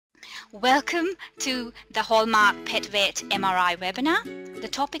Welcome to the Hallmark Pet Vet MRI webinar. The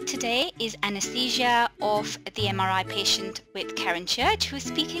topic today is anesthesia of the MRI patient with Karen Church, who is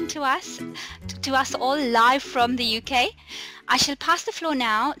speaking to us all live from the UK. I shall pass the floor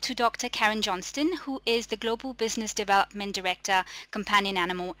now to Dr. Karen Johnston, who is the Global Business Development Director, Companion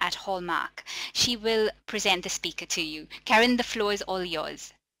Animal at Hallmark. She will present the speaker to you. Karen, the floor is all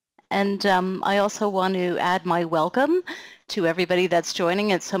yours. And I also want to add my welcome to everybody that's joining.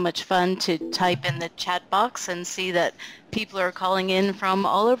 It's so much fun to type in the chat box and see that people are calling in from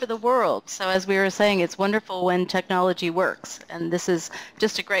all over the world. So as we were saying, it's wonderful when technology works. And this is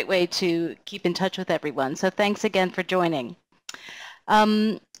just a great way to keep in touch with everyone. So thanks again for joining.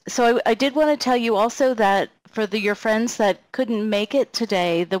 So I did want to tell you also that for your friends that couldn't make it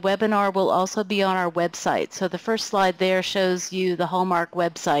today, the webinar will also be on our website. So the first slide there shows you the Hallmark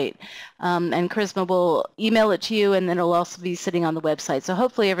website, and Charisma will email it to you, and then it'll also be sitting on the website. So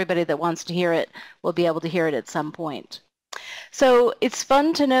hopefully everybody that wants to hear it will be able to hear it at some point. So it's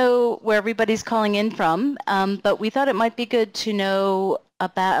fun to know where everybody's calling in from, but we thought it might be good to know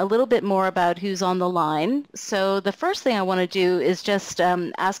about a little bit more about who's on the line. So the first thing I want to do is just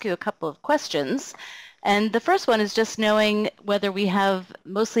ask you a couple of questions. And the first one is just knowing whether we have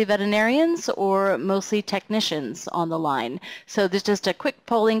mostly veterinarians or mostly technicians on the line. So there's just a quick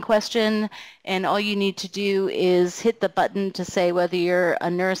polling question, and all you need to do is hit the button to say whether you're a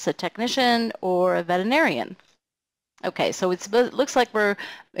nurse, a technician, or a veterinarian. Okay, so it looks like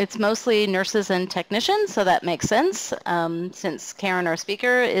it's mostly nurses and technicians, so that makes sense since Karen, our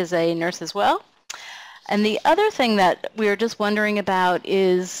speaker, is a nurse as well. And the other thing that we were just wondering about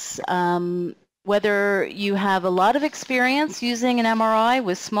is whether you have a lot of experience using an MRI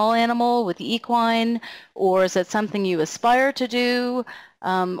with small animal, with equine, or is it something you aspire to do,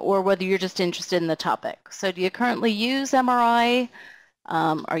 or whether you're just interested in the topic. So do you currently use MRI?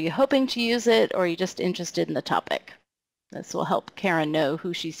 Are you hoping to use it, or are you just interested in the topic? This will help Karen know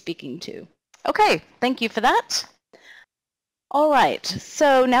who she's speaking to. Okay, thank you for that. All right,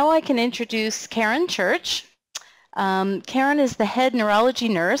 so now I can introduce Karen Church. Karen is the head neurology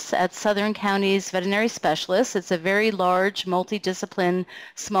nurse at Southern County's Veterinary Specialists. It's a very large, multidiscipline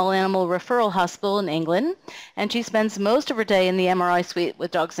small animal referral hospital in England, and she spends most of her day in the MRI suite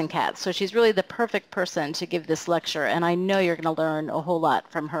with dogs and cats. So she's really the perfect person to give this lecture, and I know you're going to learn a whole lot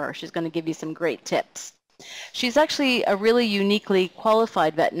from her. She's going to give you some great tips. She's actually a really uniquely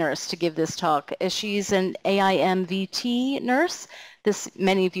qualified vet nurse to give this talk, as she's an AIMVT nurse. This,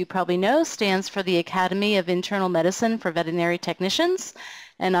 many of you probably know, stands for the Academy of Internal Medicine for Veterinary Technicians.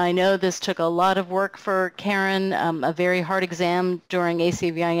 And I know this took a lot of work for Karen, a very hard exam during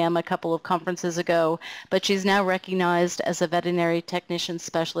ACVIM a couple of conferences ago, but she's now recognized as a veterinary technician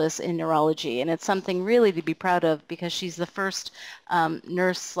specialist in neurology. And it's something really to be proud of because she's the first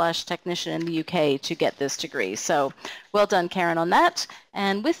nurse/technician in the UK to get this degree. So well done, Karen, on that.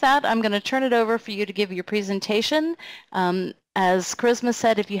 And with that, I'm going to turn it over for you to give your presentation. As Charisma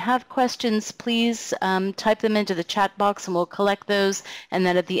said, if you have questions, please type them into the chat box and we'll collect those. And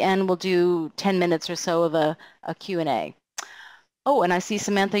then at the end, we'll do 10 minutes or so of a Q&A. Oh, and I see,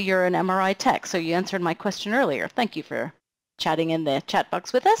 Samantha, you're an MRI tech, so you answered my question earlier. Thank you for chatting in the chat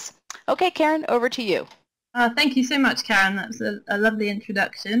box with us. Okay, Karen, over to you. Thank you so much, Karen. That's a lovely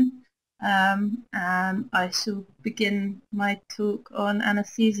introduction. And I shall begin my talk on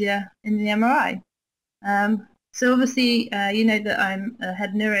anesthesia in the MRI. So obviously, you know that I'm a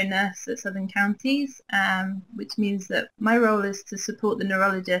head neuro nurse at Southern Counties, which means that my role is to support the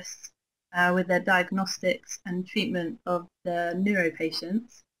neurologists with their diagnostics and treatment of the neuro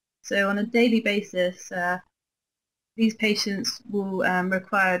patients. So on a daily basis, these patients will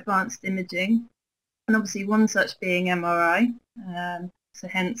require advanced imaging, and obviously one such being MRI. So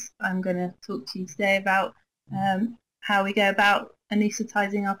hence, I'm going to talk to you today about how we go about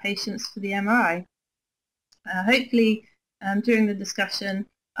anaesthetizing our patients for the MRI. Hopefully, during the discussion,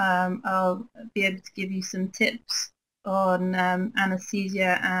 I'll be able to give you some tips on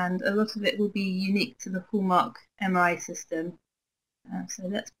anesthesia, and a lot of it will be unique to the Hallmark MRI system. So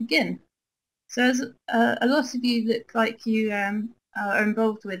let's begin. So as a lot of you look like you are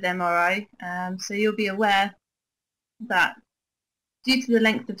involved with MRI, so you'll be aware that due to the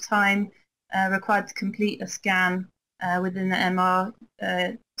length of time required to complete a scan within the MR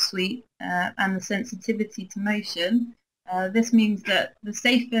suite and the sensitivity to motion, this means that the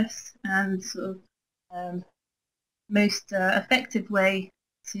safest and sort of most effective way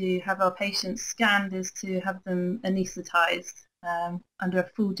to have our patients scanned is to have them anaesthetized under a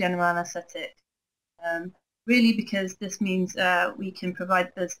full general anesthetic. Really, because this means we can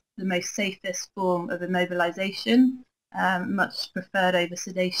provide the most safest form of immobilization much preferred over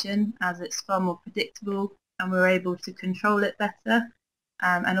sedation, as it's far more predictable and we're able to control it better,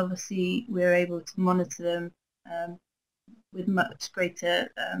 and obviously we're able to monitor them with much greater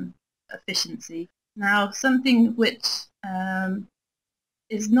efficiency. Now, something which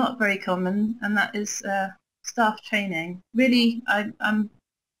is not very common, and that is staff training. Really, I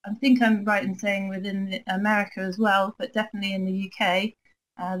think I'm right in saying within America as well, but definitely in the UK,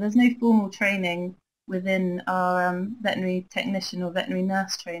 there's no formal training within our veterinary technician or veterinary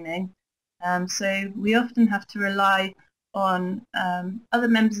nurse training. So we often have to rely on other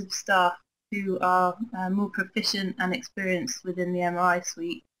members of staff who are more proficient and experienced within the MRI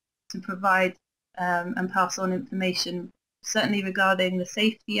suite to provide and pass on information, certainly regarding the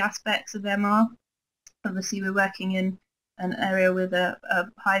safety aspects of MR. Obviously, we're working in an area with a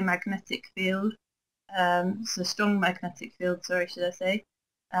high magnetic field, so strong magnetic field, sorry, should I say,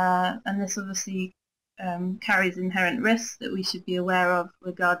 and this obviously carries inherent risks that we should be aware of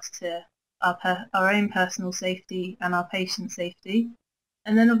regards to our own personal safety and our patient safety.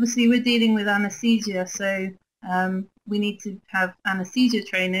 And then obviously we're dealing with anaesthesia, so we need to have anaesthesia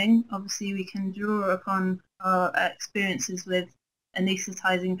training. Obviously we can draw upon our experiences with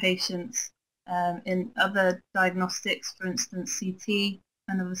anaesthetizing patients in other diagnostics, for instance CT,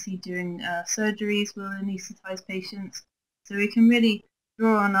 and obviously during surgeries we'll anaesthetize patients. So we can really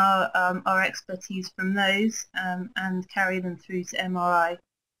draw on our expertise from those and carry them through to MRI.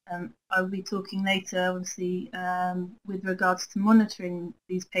 I'll be talking later, obviously, with regards to monitoring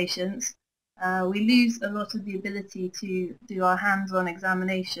these patients. We lose a lot of the ability to do our hands-on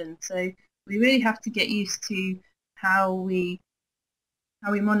examination, so we really have to get used to how we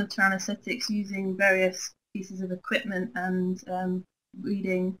monitor anaesthetics using various pieces of equipment and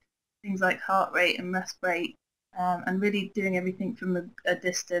reading things like heart rate and rest rate, and really doing everything from a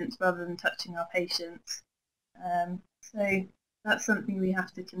distance rather than touching our patients. So that's something we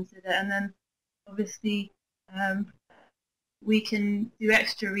have to consider. And then obviously we can do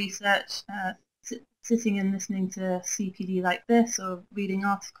extra research sitting and listening to CPD like this, or reading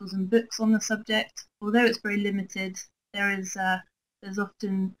articles and books on the subject. Although it's very limited, there's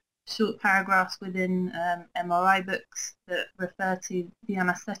often short paragraphs within MRI books that refer to the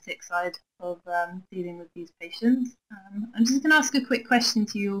anaesthetic side of dealing with these patients. I'm just going to ask a quick question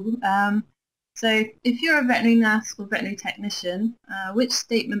to you. So if you're a veterinary nurse or veterinary technician, which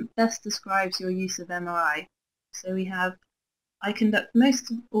statement best describes your use of MRI? So we have, I conduct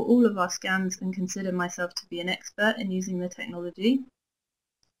most or all of our scans and consider myself to be an expert in using the technology.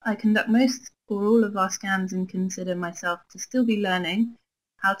 I conduct most or all of our scans and consider myself to still be learning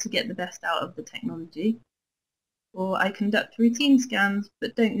how to get the best out of the technology. Or I conduct routine scans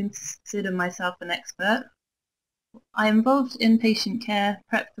but don't consider myself an expert. I am involved in patient care,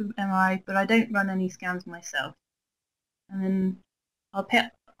 prep for MRI, but I don't run any scans myself. And then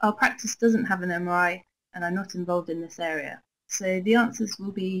our practice doesn't have an MRI and I'm not involved in this area. So the answers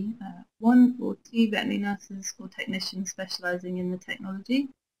will be 1 or 2 veterinary nurses or technicians specialising in the technology.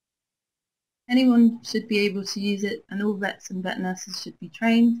 Anyone should be able to use it, and all vets and vet nurses should be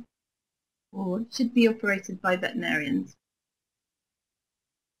trained, or should be operated by veterinarians.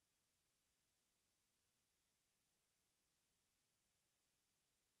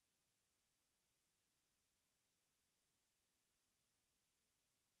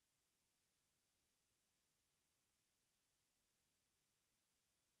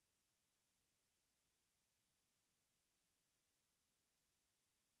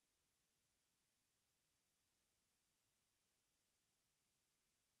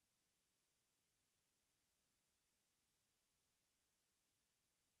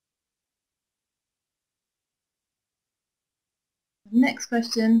 Next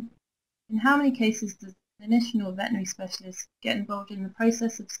question, in how many cases does a clinician or veterinary specialist get involved in the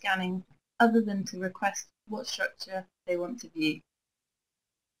process of scanning other than to request what structure they want to view?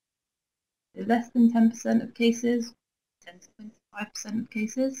 So less than 10% of cases, 10 to 25% of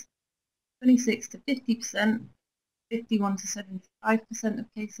cases, 26 to 50%, 51 to 75% of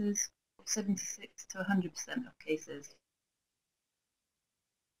cases, or 76 to 100% of cases.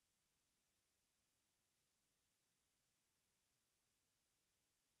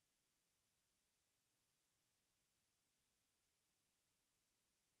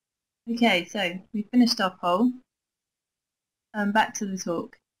 Okay, so we finished our poll. Back to the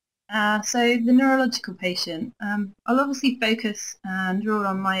talk. So the neurological patient. I'll obviously focus and draw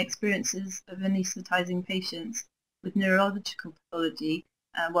on my experiences of anaesthetizing patients with neurological pathology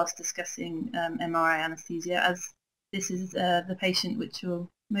whilst discussing MRI anaesthesia, as this is the patient which will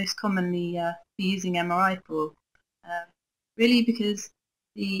most commonly be using MRI for. Really because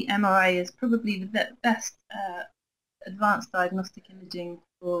the MRI is probably the best advanced diagnostic imaging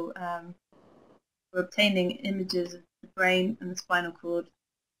for obtaining images of the brain and the spinal cord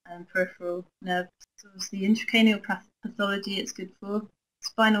and peripheral nerve disorders. The intracranial pathology it's good for,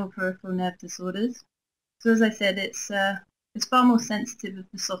 spinal peripheral nerve disorders. So as I said, it's far more sensitive of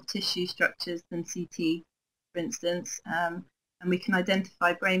the soft tissue structures than CT, for instance, and we can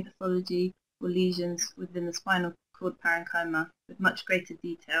identify brain pathology or lesions within the spinal cord parenchyma with much greater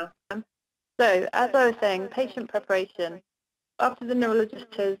detail. So, as I was saying, patient preparation. After the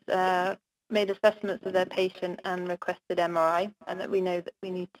neurologist has made assessments of their patient and requested MRI, and that we know that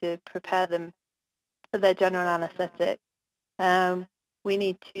we need to prepare them for their general anaesthetic, we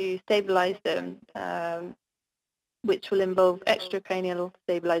need to stabilise them, which will involve extracranial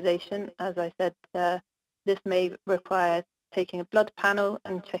stabilisation. As I said, this may require taking a blood panel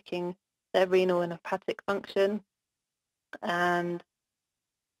and checking their renal and hepatic function, and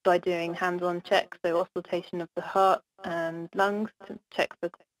by doing hands-on checks, so auscultation of the heart and lungs to check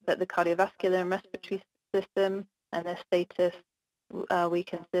that the cardiovascular and respiratory system and their status we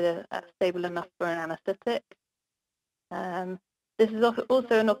consider stable enough for an anaesthetic. This is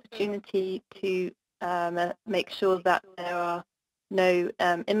also an opportunity to make sure that there are no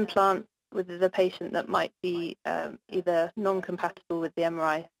implants with the patient that might be either non-compatible with the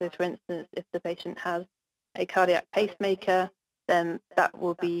MRI. So for instance, if the patient has a cardiac pacemaker, then that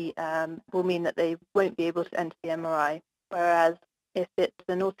will mean that they won't be able to enter the MRI. Whereas if it's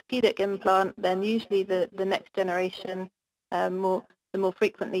an orthopedic implant, then usually the next generation, the more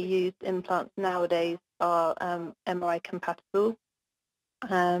frequently used implants nowadays are MRI compatible.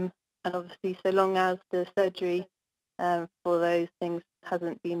 And obviously, so long as the surgery for those things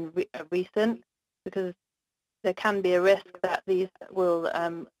hasn't been recent, because there can be a risk that these will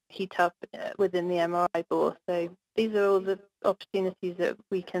heat up within the MRI bore. So these are all the opportunities that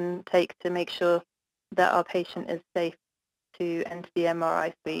we can take to make sure that our patient is safe to enter the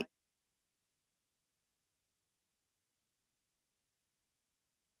MRI suite.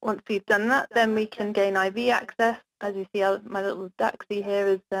 Once we've done that, then we can gain IV access. As you see, my little Daxi here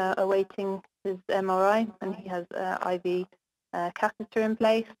is awaiting his MRI, and he has IV catheter in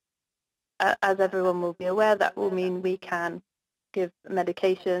place. As everyone will be aware, that will mean we can give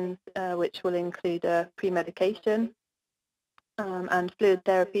medications, which will include pre-medication and fluid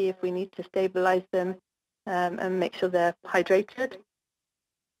therapy if we need to stabilize them and make sure they're hydrated.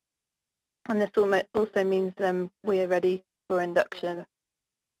 And this also means we are ready for induction.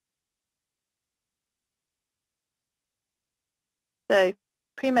 So,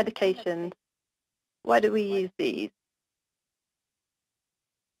 pre-medications, why do we use these?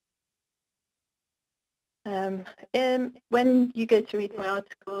 When you go to read my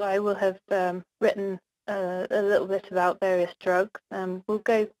article, I will have written a little bit about various drugs. We'll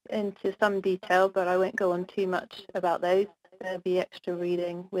go into some detail, but I won't go on too much about those. There'll be extra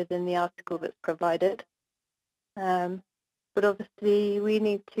reading within the article that's provided. But obviously, we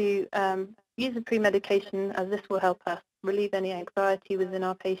need to use a pre-medication, as this will help us relieve any anxiety within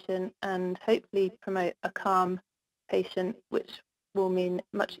our patient and hopefully promote a calm patient, which will mean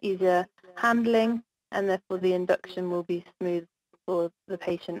much easier handling, and therefore the induction will be smooth for the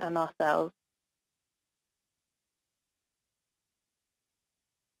patient and ourselves.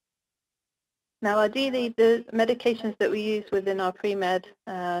 Now, ideally, the medications that we use within our pre-med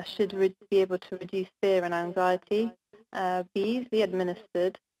should be able to reduce fear and anxiety, be easily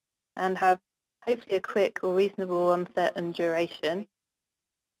administered, and have hopefully a quick or reasonable onset and duration.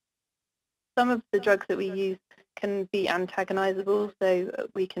 Some of the drugs that we use can be antagonizable, so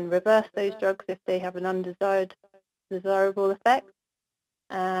we can reverse those drugs if they have an desirable effect.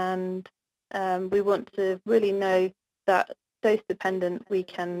 And we want to really know that dose dependent we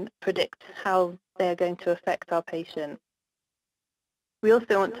can predict how they're going to affect our patient. We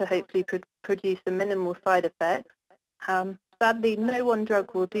also want to hopefully produce a minimal side effect. Sadly, no one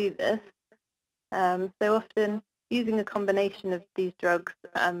drug will do this. So often using a combination of these drugs,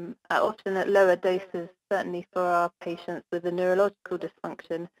 often at lower doses, certainly for our patients with a neurological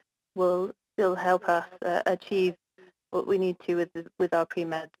dysfunction, will still help us achieve what we need to with our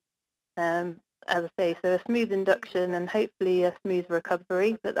pre-med. As I say, so a smooth induction and hopefully a smooth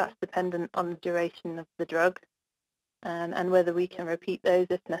recovery, but that's dependent on the duration of the drug and whether we can repeat those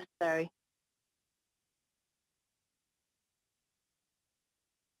if necessary.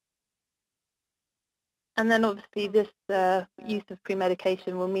 And then obviously this use of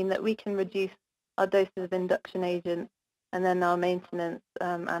pre-medication will mean that we can reduce our doses of induction agent and then our maintenance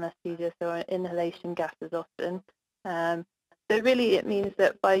anaesthesia, so our inhalation gases often. So really it means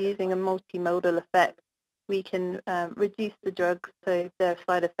that by using a multimodal effect, we can reduce the drugs so their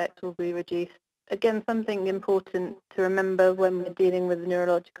side effects will be reduced again, something important to remember when we're dealing with a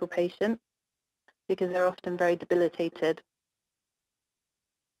neurological patient, because they're often very debilitated.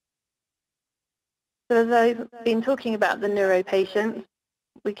 So as I've been talking about the neuro patients,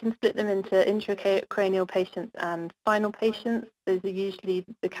 we can split them into intracranial patients and spinal patients. Those are usually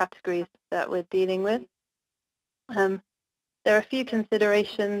the categories that we're dealing with. There are a few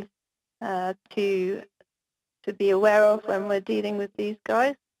considerations to be aware of when we're dealing with these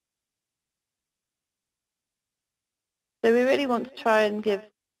guys. So we really want to try and give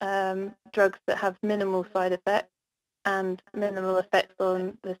drugs that have minimal side effects and minimal effects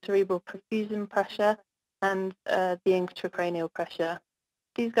on the cerebral perfusion pressure and the intracranial pressure.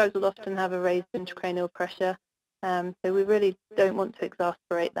 These guys will often have a raised intracranial pressure, so we really don't want to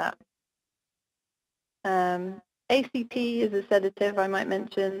exacerbate that. ACP is a sedative, I might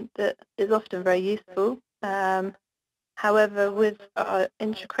mention, that is often very useful. However, with our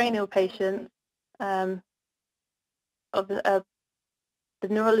intracranial patients, the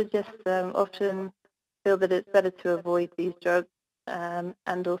neurologists often feel that it's better to avoid these drugs, and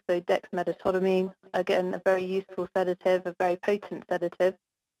also dexmedetomidine, again, a very useful sedative, a very potent sedative.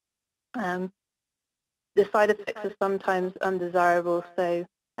 The side effects are sometimes undesirable, so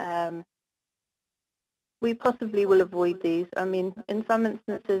we possibly will avoid these. I mean, in some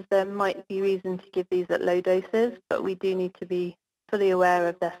instances there might be reason to give these at low doses, but we do need to be fully aware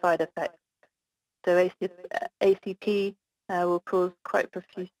of their side effects. So ACP will cause quite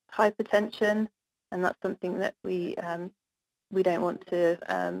profuse hypertension, and that's something that we don't want to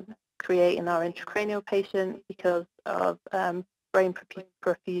create in our intracranial patients because of brain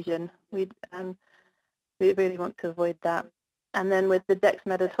perfusion. We really want to avoid that. And then with the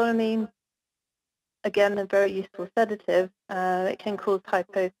dexmedetomidine, again, a very useful sedative. It can cause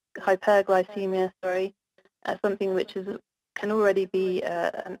hyperglycemia, something which can already be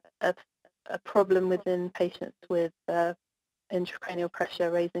a problem within patients with intracranial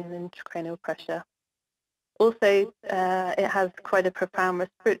pressure, raising the intracranial pressure. Also, it has quite a profound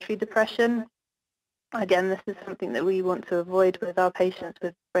respiratory depression. Again, this is something that we want to avoid with our patients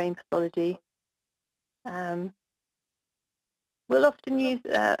with brain pathology. We'll often use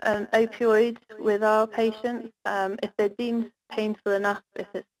an opioid with our patients if they're deemed painful enough. If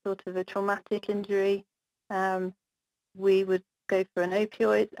it's sort of a traumatic injury, we would go for an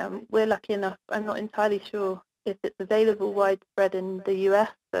opioid. We're lucky enough, I'm not entirely sure if it's available widespread in the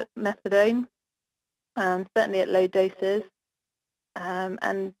US, but methadone, certainly at low doses.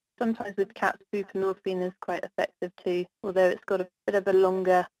 And sometimes with cats, buprenorphine is quite effective too, although it's got a bit of a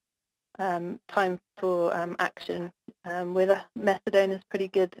longer time for action. With methadone is pretty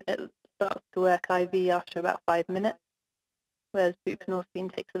good. It starts to work IV after about 5 minutes, whereas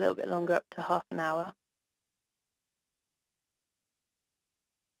buprenorphine takes a little bit longer, up to half an hour.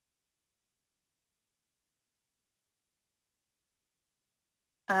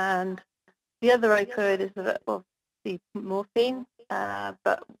 And the other opioid is obviously morphine,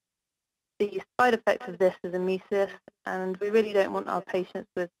 but the side effect of this is emesis, and we really don't want our patients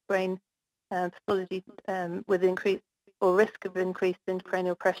with brain pathology with increased or risk of increased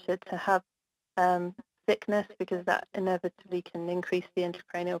intracranial pressure to have sickness, because that inevitably can increase the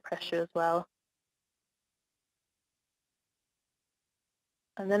intracranial pressure as well.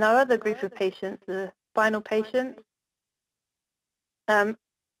 And then our other group of patients, the spinal patients.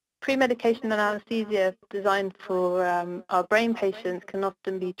 Pre-medication and anaesthesia designed for our brain patients can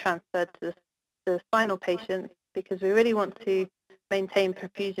often be transferred to the spinal patients, because we really want to maintain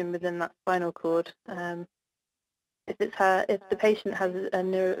perfusion within that spinal cord. If the patient has a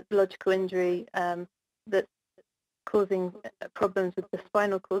neurological injury that's causing problems with the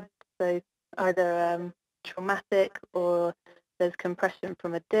spinal cord, so either traumatic or there's compression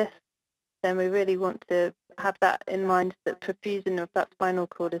from a disc, then we really want to have that in mind, that perfusion of that spinal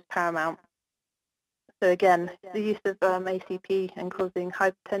cord is paramount. So again, the use of ACP and causing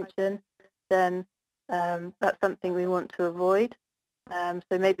hypertension, then that's something we want to avoid. So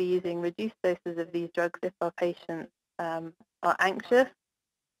maybe using reduced doses of these drugs if our patients are anxious.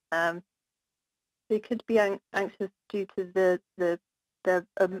 They could be anxious due to their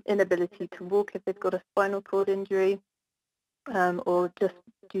inability to walk if they've got a spinal cord injury, or just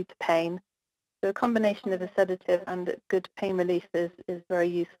due to pain. So a combination of a sedative and good pain relief is very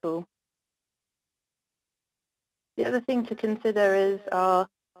useful. The other thing to consider is our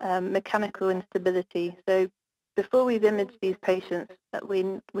mechanical instability. So before we've imaged these patients, that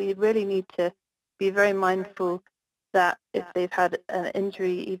we really need to be very mindful that if they've had an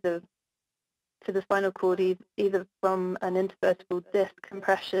injury either to the spinal cord, either from an intervertebral disc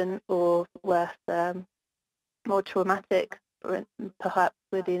compression or worse, more traumatic, or perhaps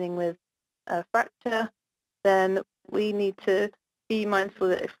we're dealing with a fracture, then we need to be mindful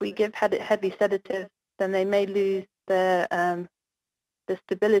that if we give heavy sedatives, then they may lose their the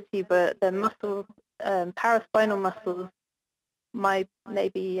stability, but their muscle, paraspinal muscles might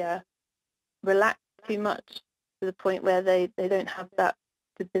maybe relax too much to the point where they don't have that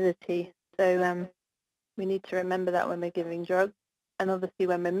stability. So we need to remember that when we're giving drugs, and obviously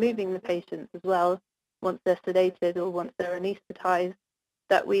when we're moving the patients as well, once they're sedated or once they're anaesthetized,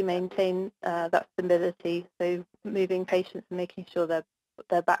 that we maintain that stability. So moving patients and making sure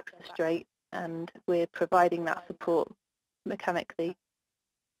their backs are straight, and we're providing that support mechanically.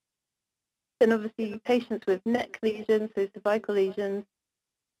 Then obviously patients with neck lesions, so cervical lesions,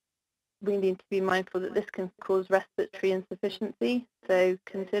 we need to be mindful that this can cause respiratory insufficiency. So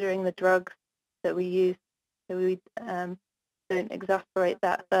considering the drugs that we use, so we don't exacerbate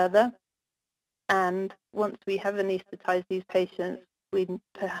that further. And once we have anaesthetized these patients, we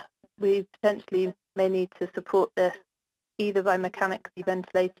potentially may need to support this either by mechanically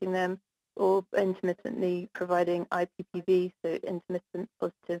ventilating them or intermittently providing IPPV, so intermittent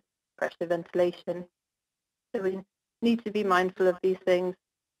positive pressure ventilation. So we need to be mindful of these things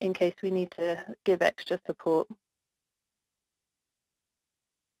in case we need to give extra support.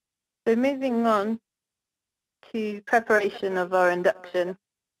 So moving on to preparation of our induction.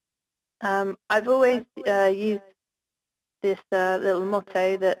 I've always used this little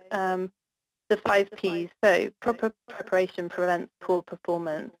motto that the 5 Ps, so proper preparation prevents poor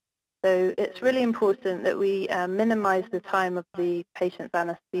performance. So it's really important that we minimize the time of the patient's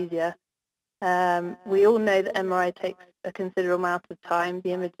anesthesia. We all know that MRI takes a considerable amount of time.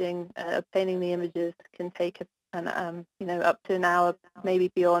 The imaging, obtaining the images can take up to an hour,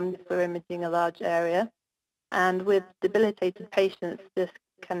 maybe beyond, if we're imaging a large area. And with debilitated patients, this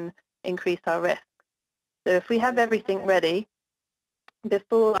can increase our risk. So if we have everything ready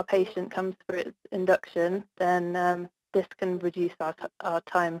before our patient comes for its induction, then this can reduce our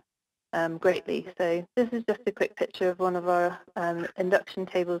time greatly. So this is just a quick picture of one of our induction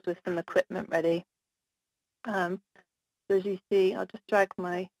tables with some equipment ready. So as you see, I'll just drag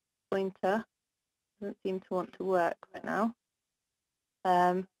my pointer. Doesn't seem to want to work right now.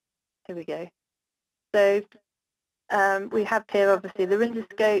 Here we go. So we have here obviously the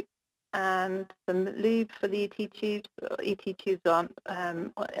laryngoscope and some lube for the ET tubes. ET tubes aren't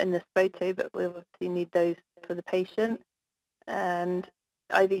in this photo, but we obviously need those for the patient. And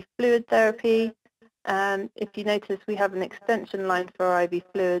IV fluid therapy. And if you notice, we have an extension line for our IV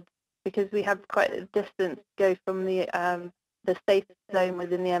fluids because we have quite a distance to go from the safe zone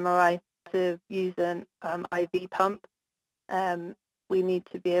within the MRI to use an IV pump. We need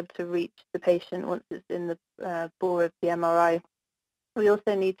to be able to reach the patient once it's in the bore of the MRI. We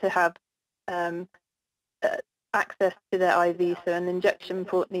also need to have access to their IV, so an injection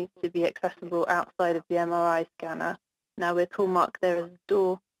port needs to be accessible outside of the MRI scanner. Now with Hallmark, there is a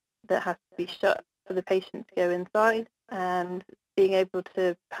door that has to be shut for the patient to go inside, and being able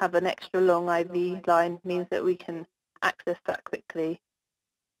to have an extra long IV line means that we can access that quickly.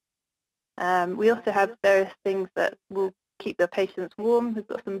 We also have various things that will keep the patients warm. We've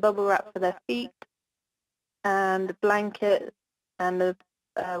got some bubble wrap for their feet, and a blanket, and a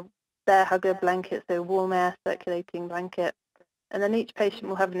bear hugger blanket, so warm air circulating blanket. And then each patient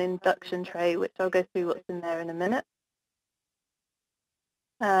will have an induction tray, which I'll go through what's in there in a minute.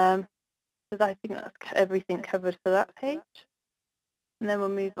 So I think that's everything covered for that page. And then we'll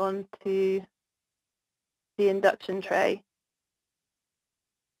move on to the induction tray.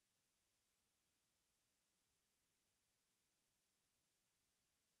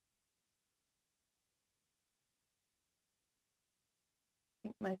 I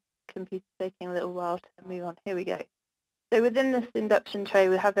think my computer's taking a little while to move on. Here we go. So within this induction tray,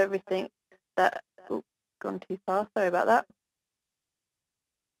 we have everything that, oh, gone too far, sorry about that.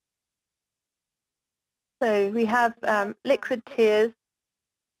 So we have liquid tears.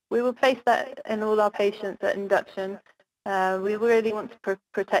 We will place that in all our patients at induction. We really want to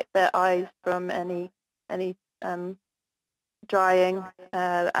protect their eyes from any drying,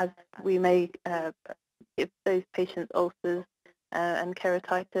 as we may give those patients ulcers and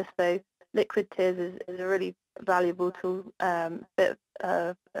keratitis. So liquid tears is a really valuable tool, bit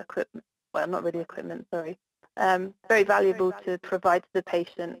of equipment, well, not really equipment, sorry. Very valuable to provide to the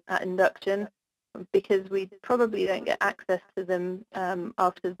patient at induction, because we probably don't get access to them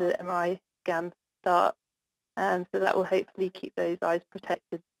after the MRI scan starts. So that will hopefully keep those eyes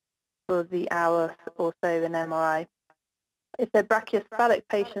protected for the hour or so in MRI. If they're brachiocephalic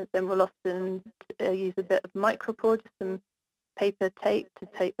patients, then we'll often use a bit of micropore, just some paper tape to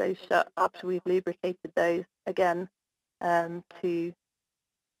tape those shut after we've lubricated those again, to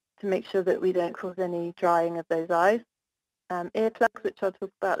to make sure that we don't cause any drying of those eyes. Earplugs, which I'll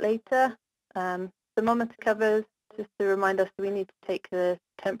talk about later. Thermometer covers, just to remind us we need to take the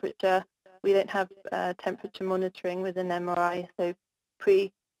temperature. We don't have temperature monitoring with an MRI, so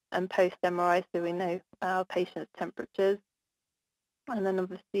pre and post MRI, so we know our patient's temperatures. And then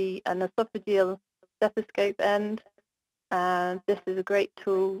obviously an esophageal stethoscope end. This is a great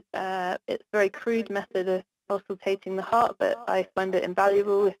tool. It's a very crude method of auscultating the heart, but I find it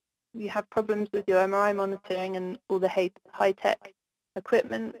invaluable if you have problems with your MRI monitoring and all the high-tech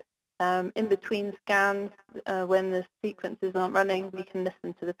equipment. In between scans, when the sequences aren't running, we can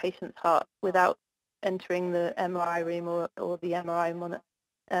listen to the patient's heart without entering the MRI room or the MRI monitor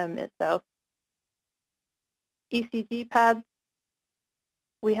itself. ECG pads.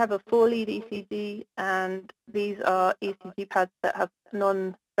 We have a 4-lead ECG, and these are ECG pads that have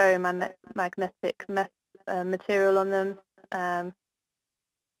non-ferromagnetic material on them. And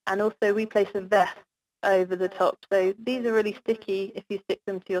also we place a vest over the top. So these are really sticky if you stick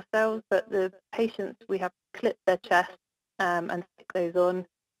them to yourselves, but the patients, we have to clip their chest and stick those on.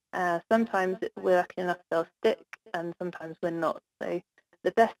 Sometimes we're lucky enough they'll stick, and sometimes we're not. So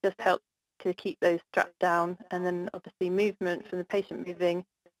the vest just helps to keep those strapped down, and then obviously movement from the patient moving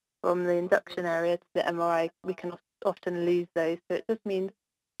from the induction area to the MRI, we can often lose those. So it just means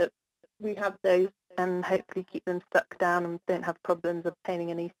that we have those and hopefully keep them stuck down and don't have problems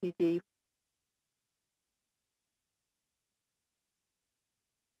obtaining an ECG.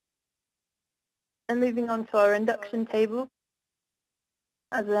 And moving on to our induction table,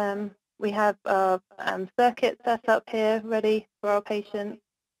 as we have our circuit set up here ready for our patient,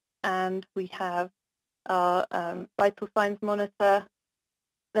 and we have our vital signs monitor.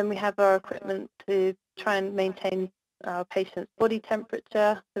 Then we have our equipment to try and maintain our patient's body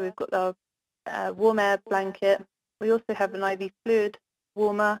temperature. So we've got our warm air blanket. We also have an IV fluid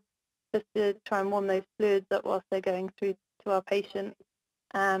warmer just to try and warm those fluids up whilst they're going through to our patient.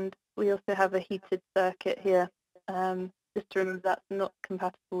 And we also have a heated circuit here. Just to remember that's not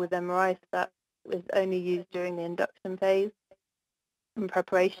compatible with MRI, so that was only used during the induction phase and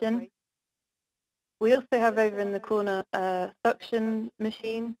preparation. We also have over in the corner a suction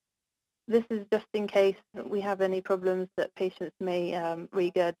machine. This is just in case we have any problems that patients may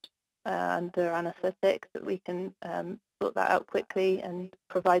regurg under anaesthetic, that we can sort that out quickly and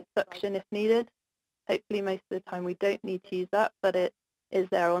provide suction if needed. Hopefully most of the time we don't need to use that, but it is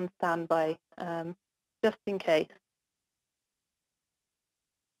there on standby just in case.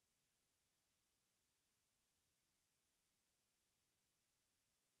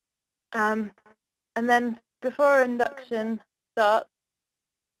 And then before induction starts,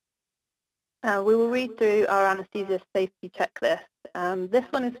 we will read through our anaesthesia safety checklist. This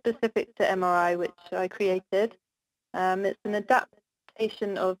one is specific to MRI, which I created. It's an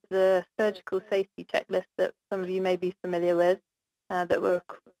adaptation of the surgical safety checklist that some of you may be familiar with, that were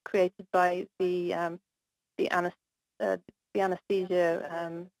created by the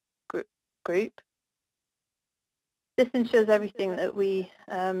anaesthesia group. This ensures everything that we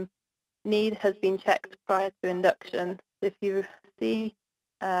need has been checked prior to induction. If you see,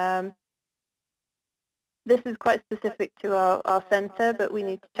 this is quite specific to our centre, but we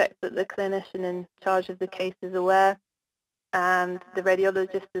need to check that the clinician in charge of the case is aware, and the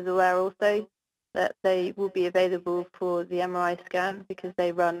radiologist is aware also that they will be available for the MRI scan because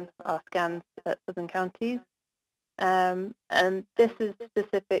they run our scans at Southern Counties. And this is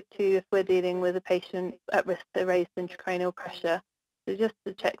specific to if we're dealing with a patient at risk to raised intracranial pressure. So just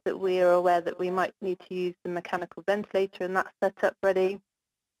to check that we are aware that we might need to use the mechanical ventilator and that's set up ready,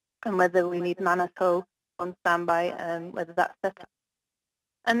 and whether we need mannitol on standby and whether that's set up.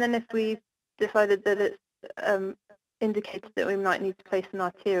 And then if we decided that it's indicated that we might need to place an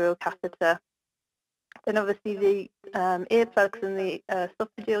arterial catheter, then obviously the earplugs and the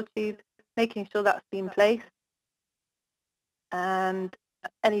esophageal tube, making sure that's been placed, and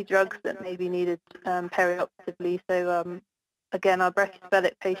any drugs that may be needed perioperatively. So again, our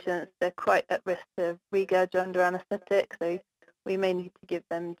brachycephalic patients, they're quite at risk of regurg under anaesthetic, so we may need to give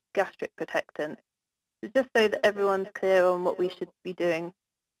them gastric protectant. So just so that everyone's clear on what we should be doing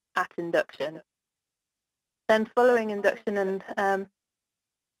at induction. Then following induction, and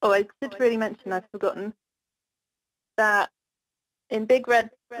I did really mention, I've forgotten, that in big red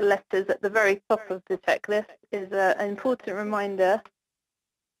letters at the very top of the checklist is an important reminder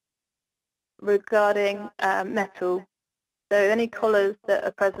regarding metal. So any collars that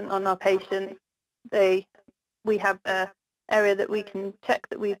are present on our patients, we have an area that we can check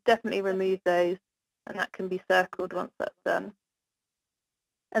that we've definitely removed those, and that can be circled once that's done.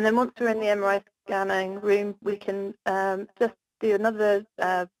 And then once we're in the MRI scanning room, we can just do another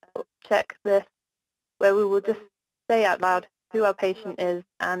checklist where we will just say out loud who our patient is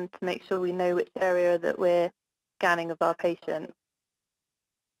and to make sure we know which area that we're scanning of our patient.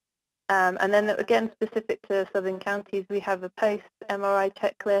 And then again, specific to Southern counties, we have a post-MRI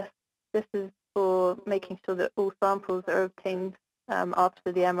checklist. This is for making sure that all samples that are obtained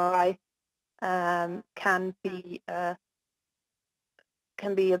after the MRI can be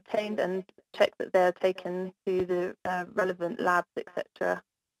obtained, and check that they're taken to the relevant labs, etc.,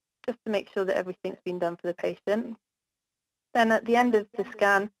 just to make sure that everything's been done for the patient. Then at the end of the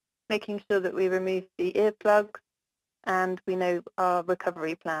scan, making sure that we remove the earplugs and we know our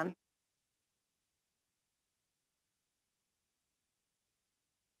recovery plan.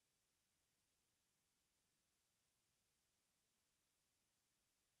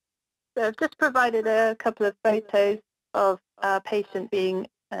 So I've just provided a couple of photos of our patient being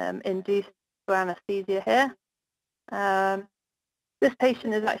induced for anaesthesia here. This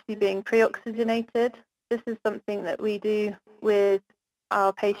patient is actually being pre-oxygenated. This is something that we do with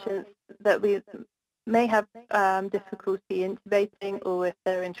our patients that we may have difficulty intubating, or if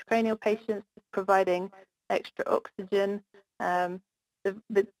they're intracranial patients, providing extra oxygen.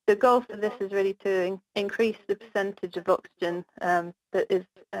 The goal for this is really to increase the percentage of oxygen that is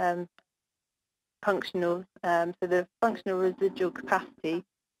functional, so the functional residual capacity.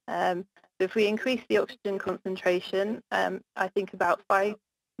 So if we increase the oxygen concentration, I think about 5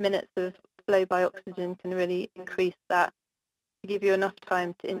 minutes of flow by oxygen can really increase that to give you enough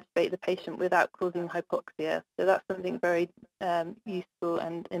time to intubate the patient without causing hypoxia. So that's something very useful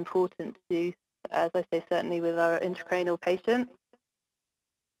and important to do, as I say, certainly with our intracranial patients.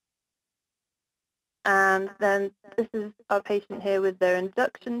 And then this is our patient here with their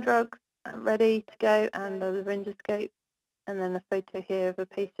induction drugs ready to go, and the laryngoscope, and then a photo here of a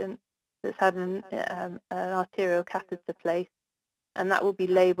patient that's had an arterial catheter placed, and that will be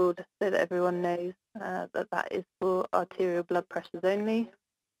labelled so that everyone knows that is for arterial blood pressures only.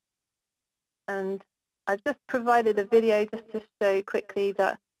 And I've just provided a video just to show quickly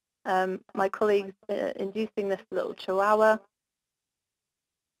that my colleagues inducing this little chihuahua,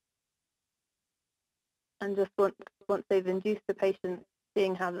 and just once they've induced the patient,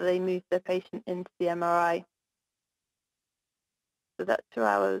 seeing how they move their patient into the MRI. So that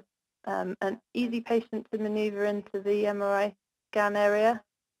chihuahua is an easy patient to manoeuvre into the MRI scan area,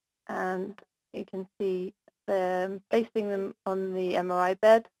 and you can see them placing them on the MRI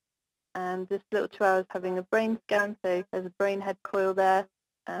bed, and this little chihuahua is having a brain scan, so there's a brain head coil there,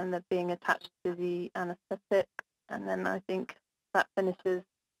 and they're being attached to the anaesthetic, and then I think that finishes.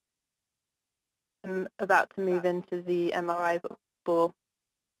 I'm about to move into the MRI bore.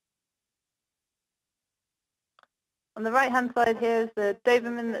 On the right-hand side here is the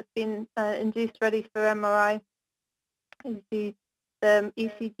Doberman that's been induced ready for MRI. You see the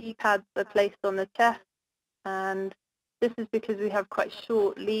ECG pads are placed on the chest, and this is because we have quite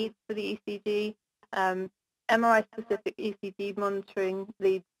short leads for the ECG. MRI-specific ECG monitoring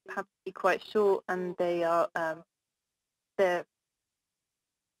leads have to be quite short, and they're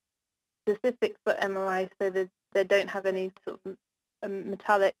specific for MRI, so that they don't have any sort of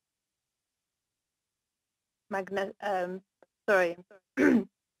metallic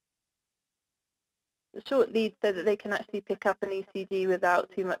short lead, so that they can actually pick up an ECG without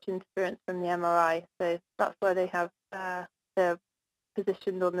too much interference from the MRI. So that's why they have they're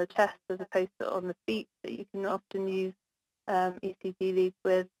positioned on the chest as opposed to on the feet, that you can often use ECG leads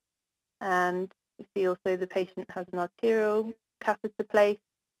with. And you see also the patient has an arterial catheter placed.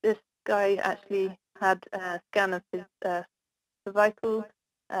 This guy actually had a scan of his cervical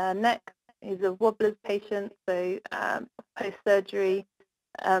neck. He's a Wobbler's patient, so post-surgery,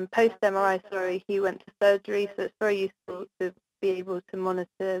 post-MRI, sorry, he went to surgery, so it's very useful to be able to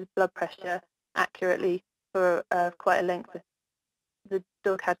monitor blood pressure accurately for quite a length. The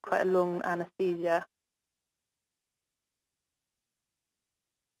dog had quite a long anaesthesia.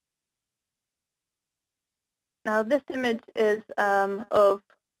 Now this image is of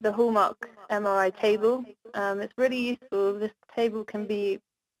the Hallmark MRI table. It's really useful. This table can be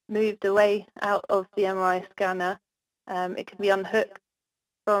moved away out of the MRI scanner. It can be unhooked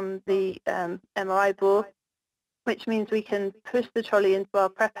from the MRI bore, which means we can push the trolley into our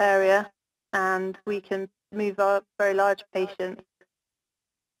prep area, and we can move our very large patients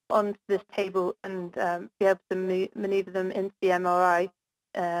onto this table and be able to maneuver them into the MRI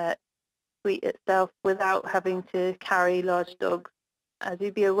suite itself without having to carry large dogs. As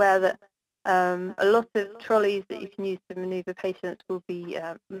you'd be aware that a lot of trolleys that you can use to maneuver patients will be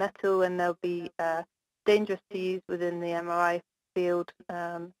metal, and they'll be dangerous to use within the MRI field.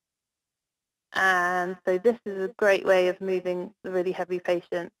 And so this is a great way of moving the really heavy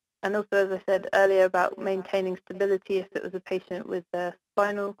patient And also, as I said earlier, about maintaining stability. If it was a patient with a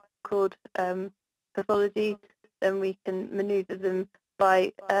spinal cord pathology, then we can maneuver them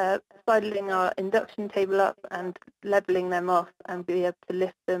by sidling our induction table up and leveling them off and be able to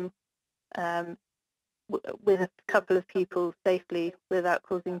lift them with a couple of people safely without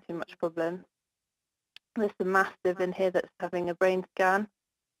causing too much problem. There's a mastiff in here that's having a brain scan.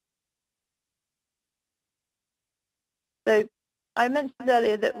 So I mentioned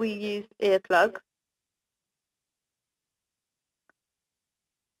earlier that we use earplugs.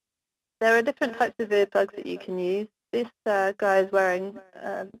 There are different types of earplugs that you can use. This guy is wearing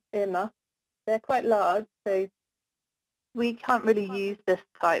earmuffs. They're quite large, so we can't really use this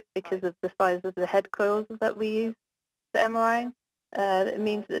type because of the size of the head coils that we use for MRI. It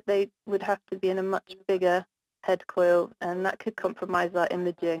means that they would have to be in a much bigger head coil, and that could compromise our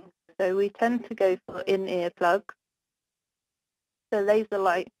imaging. So we tend to go for in-ear plugs. So laser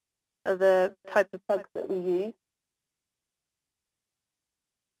light are the type of plugs that we use.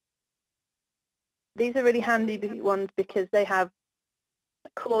 These are really handy ones because they have a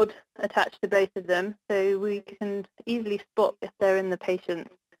cord attached to both of them, so we can easily spot if they're in the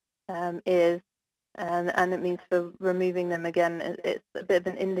patient's ears, and it means for removing them again, it's a bit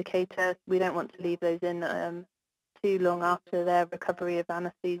of an indicator. We don't want to leave those in too long after their recovery of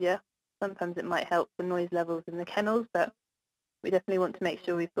anaesthesia. Sometimes it might help the noise levels in the kennels, but we definitely want to make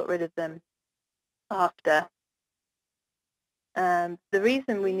sure we've got rid of them after. The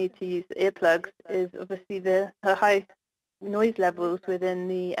reason we need to use earplugs is obviously the high noise levels within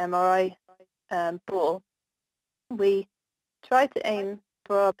the MRI bore. We try to aim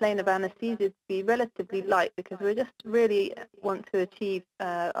for our plane of anaesthesia to be relatively light because we just really want to achieve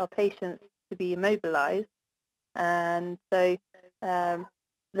our patients to be immobilized, and so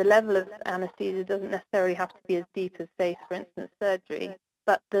the level of anaesthesia doesn't necessarily have to be as deep as, say, for instance, surgery,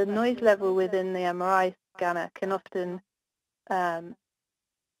 but the noise level within the MRI scanner can often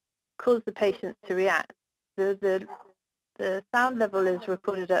cause the patients to react. The sound level is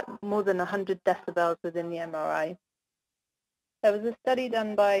recorded at more than 100 decibels within the MRI. There was a study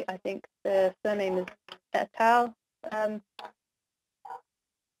done by, I think the surname is et al.,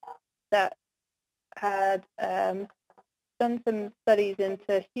 that had done some studies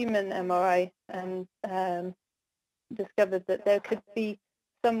into human MRI and discovered that there could be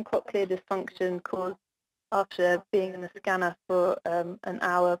some cochlear dysfunction caused after being in the scanner for an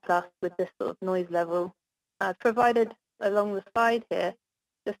hour plus with this sort of noise level. I've provided along the side here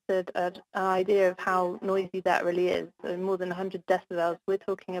just an idea of how noisy that really is. So more than 100 decibels, we're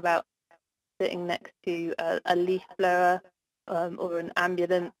talking about sitting next to a leaf blower or an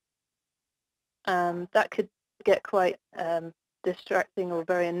ambulance. That could get quite distracting or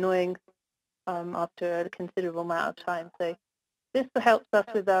very annoying after a considerable amount of time. So this helps us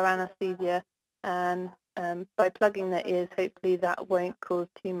with our anaesthesia, and by plugging their ears, hopefully that won't cause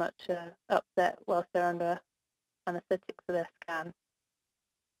too much upset whilst they're under anaesthetic for their scan.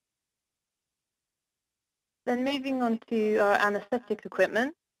 Then moving on to our anaesthetic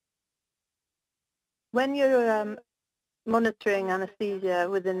equipment. When you're monitoring anaesthesia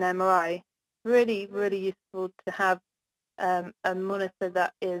within the MRI, really, really useful to have a monitor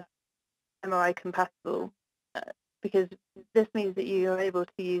that is MRI compatible, because this means that you are able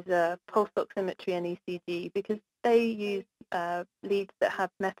to use pulse oximetry and ECG, because they use leads that have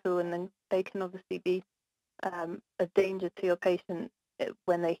metal, and then they can obviously be a danger to your patient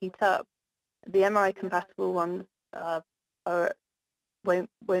when they heat up. The MRI compatible ones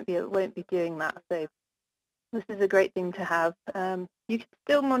won't be doing that. So this is a great thing to have. You can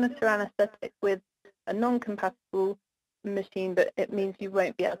still monitor anaesthetic with a non-compatible machine, but it means you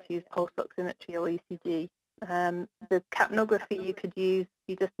won't be able to use pulse oximetry or ECG. The capnography you could use,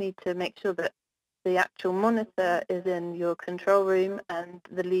 you just need to make sure that the actual monitor is in your control room and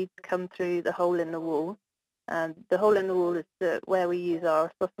the leads come through the hole in the wall. The hole in the wall is where we use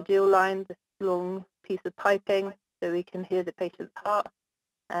our esophageal line, this long piece of piping, so we can hear the patient's heart.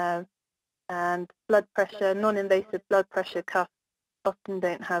 And blood pressure, non-invasive blood pressure cuffs often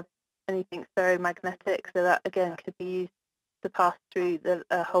don't have anything ferromagnetic, so that again could be used to pass through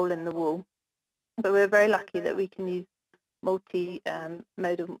the hole in the wall. But we're very lucky that we can use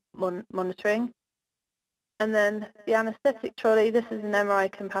multi-modal monitoring. And then the anaesthetic trolley, this is an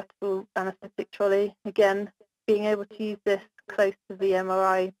MRI compatible anaesthetic trolley. Again, being able to use this close to the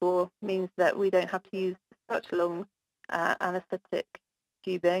MRI bore means that we don't have to use such long anaesthetic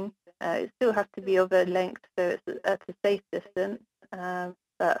tubing. It still has to be of a length, so it's at a safe distance,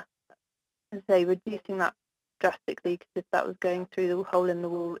 but as I say, reducing that drastically, because if that was going through the hole in the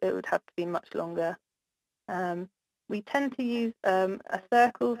wall, it would have to be much longer. we tend to use a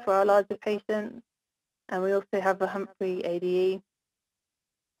circle for our larger patients, and we also have a Humphrey ADE.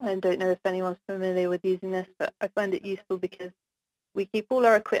 I don't know if anyone's familiar with using this, but I find it useful because we keep all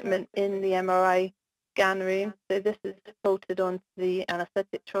our equipment in the MRI scan room. So this is bolted onto the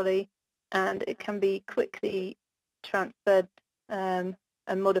anaesthetic trolley, and it can be quickly transferred and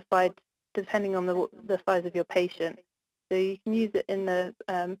modified depending on the size of your patient. So you can use it in a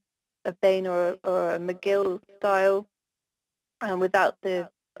Bain or a McGill style, without the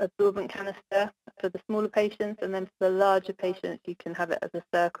absorbent canister for the smaller patients, and then for the larger patients you can have it as a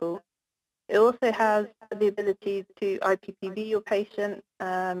circle. It also has the ability to IPPV your patient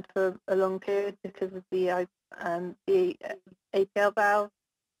for a long period because of the APL valve,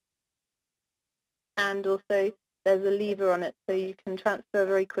 and also there's a lever on it, so you can transfer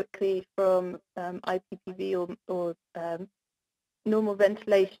very quickly from IPPV or normal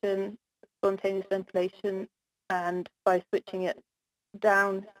ventilation, spontaneous ventilation, and by switching it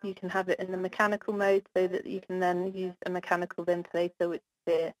down you can have it in the mechanical mode, so that you can then use a mechanical ventilator, which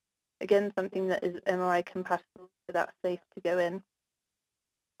is again something that is MRI compatible, so that's safe to go in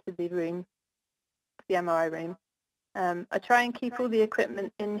to the room, the MRI room. I try and keep all the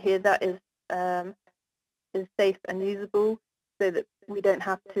equipment in here that is safe and usable, so that we don't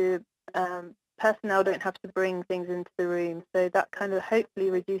have to, personnel don't have to bring things into the room. So that kind of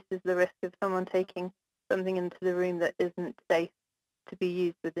hopefully reduces the risk of someone taking something into the room that isn't safe to be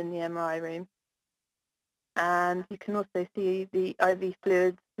used within the MRI room. And you can also see the IV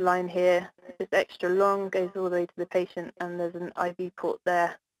fluids line here. It's extra long, goes all the way to the patient, and there's an IV port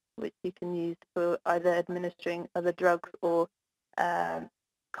there which you can use for either administering other drugs or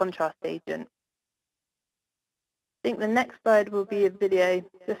contrast agent. I think the next slide will be a video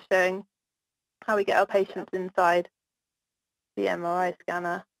just showing how we get our patients inside the MRI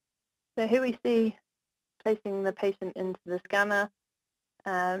scanner. So here we see placing the patient into the scanner.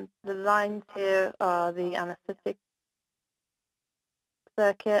 The lines here are the anaesthetic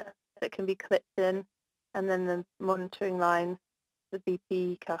circuit that can be clipped in, and then the monitoring lines, the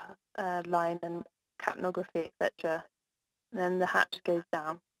BP line and capnography, etc. And then the hatch goes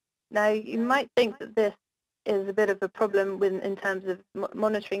down. Now you might think that this is a bit of a problem in terms of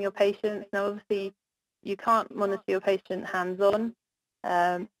monitoring your patients. Now obviously you can't monitor your patient hands-on,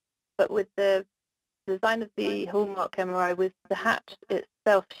 but with the design of the Hallmark MRI, with the hatch, it's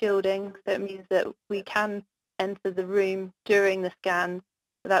self-shielding, so it means that we can enter the room during the scan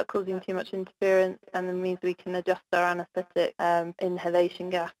without causing too much interference, and it means we can adjust our anaesthetic, inhalation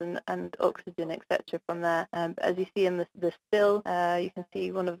gas and oxygen, etc. from there. As you see in the still, you can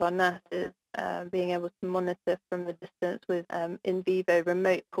see one of our nurses being able to monitor from the distance with in vivo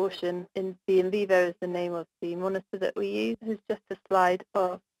remote portion. The in vivo is the name of the monitor that we use. This is just a slide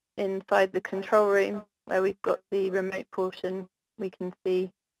of inside the control room where we've got the remote portion. We can see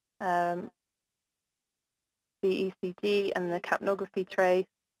the ECG and the capnography tray,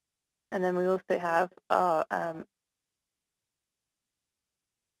 and then we also have our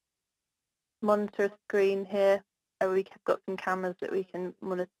monitor screen here, where we've got some cameras that we can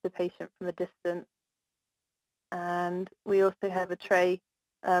monitor the patient from a distance, and we also have a tray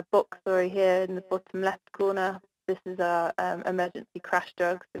box here in the bottom left corner. This is our emergency crash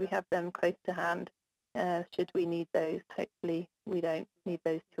drugs, so we have them close to hand should we need those. Hopefully we don't need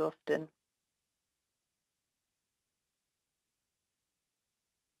those too often.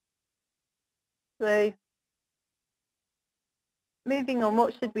 So moving on,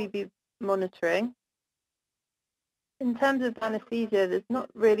 what should we be monitoring? In terms of anaesthesia, there's not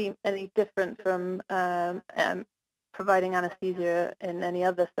really any different from providing anaesthesia in any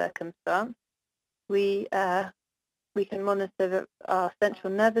other circumstance. We can monitor our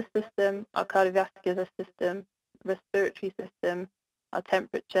central nervous system, our cardiovascular system, respiratory system, our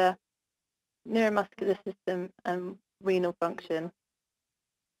temperature, neuromuscular system, and renal function.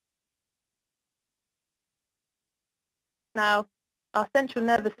 Now, our central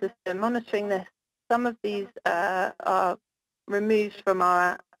nervous system, monitoring this, some of these are removed from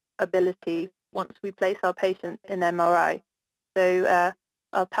our ability once we place our patient in MRI. So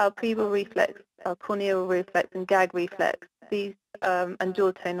our palpebral reflex, our corneal reflex and gag reflex, these and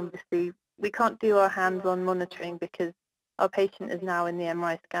jaw tone, obviously, we can't do our hands-on monitoring because our patient is now in the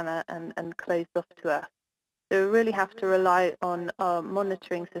MRI scanner and closed off to us. So we really have to rely on our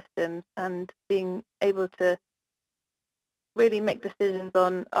monitoring systems and being able to really make decisions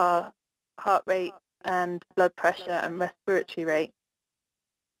on our heart rate and blood pressure and respiratory rate.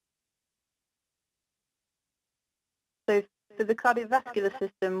 So for the cardiovascular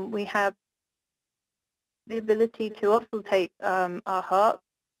system, we have the ability to auscultate our heart,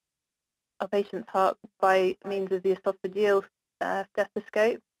 our patient's heart by means of the esophageal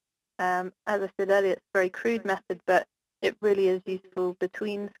stethoscope. As I said earlier, it's a very crude method, but it really is useful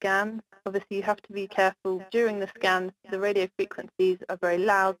between scans. Obviously, you have to be careful during the scans. The radio frequencies are very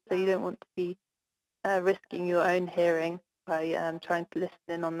loud, so you don't want to be risking your own hearing by trying to listen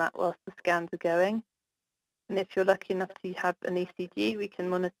in on that whilst the scans are going. And if you're lucky enough to have an ECG, we can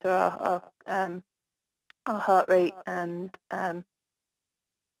monitor our heart rate and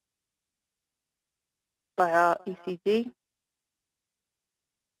by our ECG.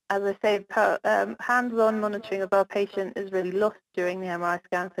 As I say, hands-on monitoring of our patient is really lost during the MRI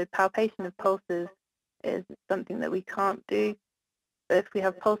scan, so palpation of pulses is something that we can't do. But if we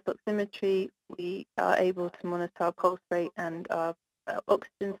have pulse oximetry, we are able to monitor our pulse rate and our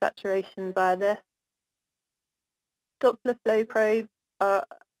oxygen saturation via this. Doppler flow probes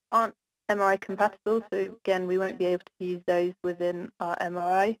aren't MRI compatible, so again, we won't be able to use those within our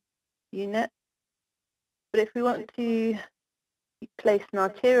MRI unit. But if we want to place an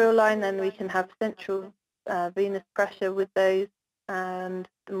arterial line, then we can have central venous pressure with those, and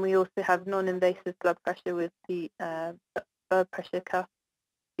then we also have non-invasive blood pressure with the blood pressure cuff,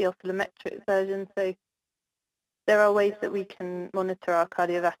 the oscillometric version. So there are ways that we can monitor our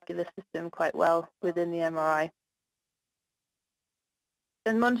cardiovascular system quite well within the MRI.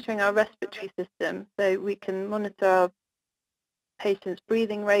 Then monitoring our respiratory system, so we can monitor our patient's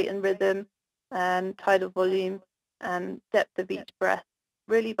breathing rate and rhythm and tidal volume and depth of each breath,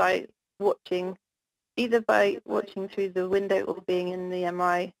 really by watching, either by watching through the window or being in the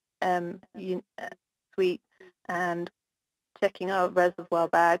MRI suite and checking our reservoir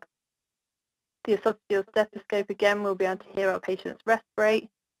bag. The esophageal stethoscope, again, we'll be able to hear our patient's respirate,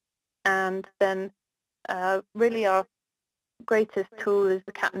 and then really our greatest tool is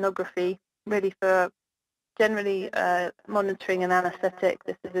the capnography, really for generally monitoring an anaesthetic.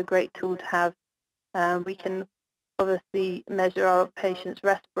 This is a great tool to have. We can obviously measure our patient's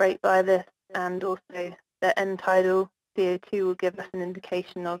respirate by this, and also their end tidal CO2 will give us an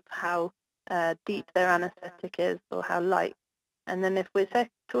indication of how deep their anaesthetic is or how light. And then if we're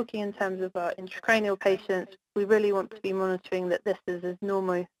talking in terms of our intracranial patients, we really want to be monitoring that this is as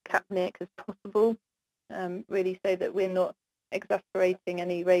normocapnic as possible, really so that we're not exacerbating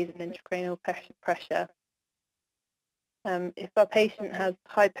any raise in intracranial pressure. If our patient has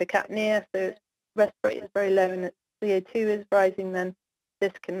hypercapnia, so its respirate is very low and its CO2 is rising, then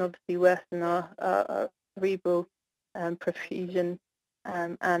this can obviously worsen our cerebral perfusion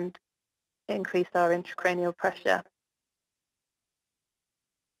and increase our intracranial pressure.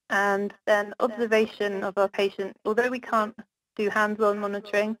 And then observation of our patient. Although we can't do hands-on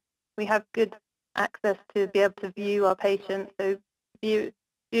monitoring, we have good access to be able to view our patient. So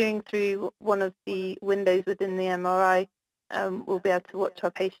viewing through one of the windows within the MRI, we'll be able to watch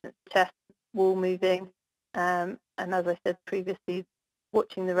our patient's chest wall moving. And as I said previously,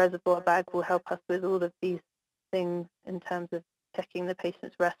 watching the reservoir bag will help us with all of these things in terms of checking the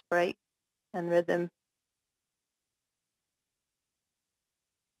patient's respirate and rhythm.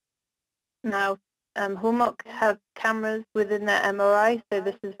 Now, Hallmark have cameras within their MRI, so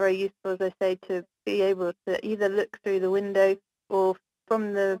this is very useful, as I say, to be able to either look through the window or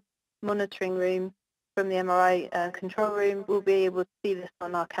from the monitoring room, from the MRI control room, we'll be able to see this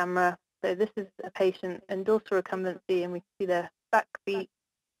on our camera. So this is a patient in dorsal recumbency, and we can see their back feet,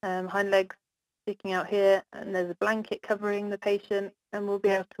 hind legs sticking out here, and there's a blanket covering the patient, and we'll be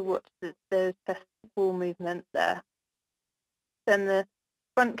able to watch the chest wall movement there. Then the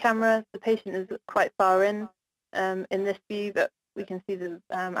front camera, the patient is quite far in this view, but we can see the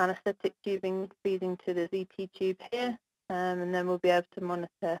anaesthetic tubing feeding to the ZT tube here, and then we'll be able to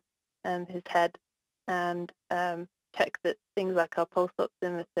monitor his head and check that things like our pulse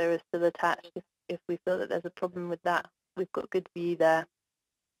oximeter is still attached. If we feel that there's a problem with that, we've got good view there.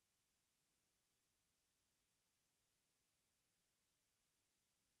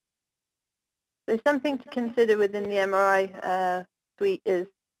 So something to consider within the MRI suite is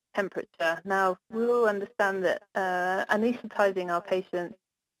temperature. Now, we all understand that anaesthetising our patients,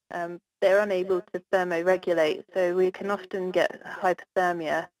 they're unable to thermoregulate, so we can often get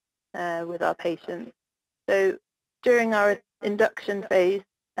hypothermia with our patients. So during our induction phase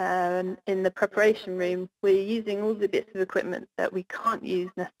in the preparation room, we're using all the bits of equipment that we can't use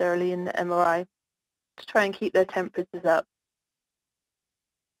necessarily in the MRI to try and keep their temperatures up.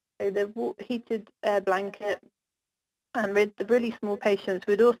 So the heated air blanket, and with the really small patients,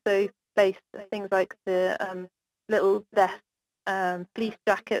 we'd also place things like the little vest. Fleece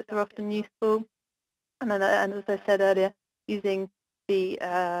jackets are often useful, and as I said earlier, using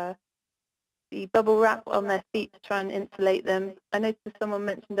the the bubble wrap on their feet to try and insulate them. I noticed someone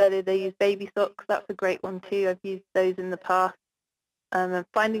mentioned earlier they use baby socks. That's a great one too. I've used those in the past. And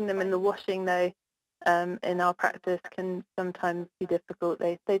finding them in the washing, though, in our practice can sometimes be difficult.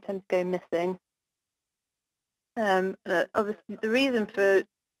 They tend to go missing. Obviously, the reason for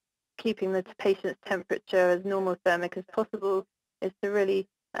keeping the patient's temperature as normothermic as possible is to really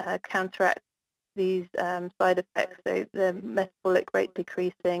counteract these side effects, so the metabolic rate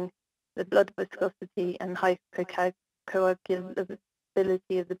decreasing, the blood viscosity and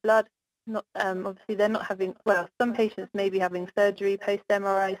hypercoagulability of the blood. Not obviously they're not having, well, some patients may be having surgery post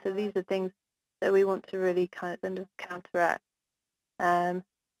MRI, so these are things that we want to really kind of counteract. And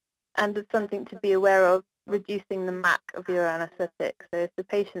it's something to be aware of, reducing the MAC of your anaesthetic. So if the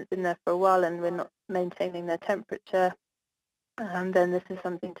patient's in there for a while and we're not maintaining their temperature, then this is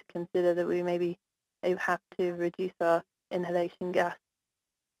something to consider, that we maybe have to reduce our inhalation gas.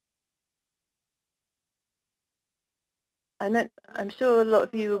 I'm sure a lot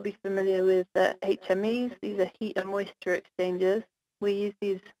of you will be familiar with HMEs. These are heat and moisture exchangers. We use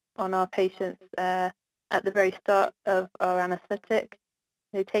these on our patients at the very start of our anaesthetic.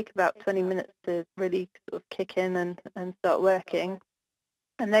 They take about 20 minutes to really sort of kick in and start working.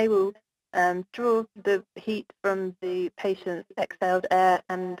 And they will draw the heat from the patient's exhaled air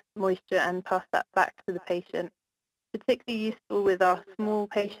and moisture and pass that back to the patient. Particularly useful with our small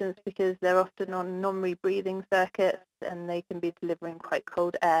patients because they're often on non-rebreathing circuits and they can be delivering quite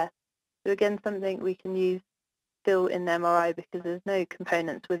cold air. So again, something we can use still in MRI because there's no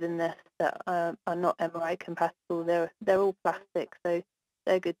components within this that are not MRI compatible. They're all plastic, so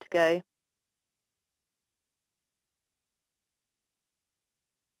they're good to go.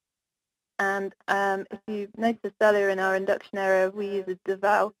 And if you noticed earlier in our induction area, we use a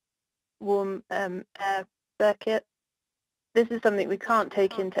DeVal warm air circuit. This is something we can't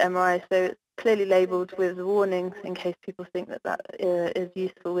take into MRI, so it's clearly labelled with warnings in case people think that is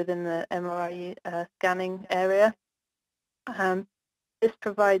useful within the MRI scanning area. This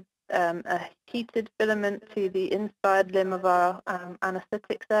provides a heated filament to the inspired limb of our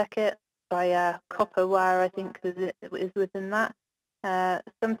anaesthetic circuit by copper wire, I think is within that.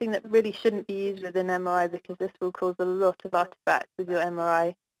 Something that really shouldn't be used within MRI because this will cause a lot of artifacts with your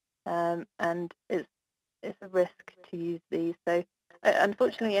MRI, and it's a risk to use these. So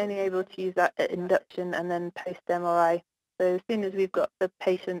unfortunately only able to use that at induction and then post MRI. So as soon as we've got the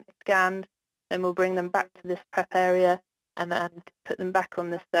patient scanned, then we'll bring them back to this prep area and put them back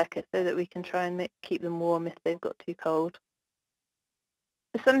on this circuit so that we can try and keep them warm if they've got too cold.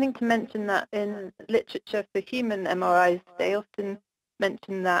 There's something to mention that in literature for human MRIs, they often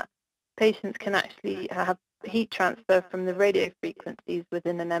mention that patients can actually have heat transfer from the radio frequencies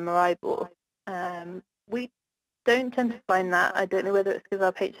within an MRI bore. We don't tend to find that. I don't know whether it's because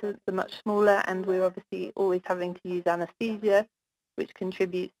our patients are much smaller and we're obviously always having to use anaesthesia, which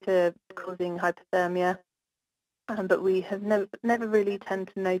contributes to causing hypothermia. But we have never really tend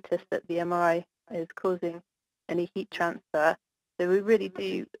to notice that the MRI is causing any heat transfer. So we really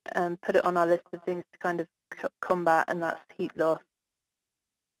do put it on our list of things to kind of combat, and that's heat loss.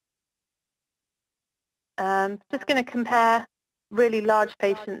 Just going to compare really large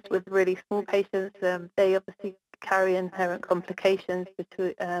patients with really small patients. They obviously carry inherent complications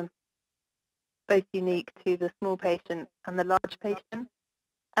between, both unique to the small patient and the large patient.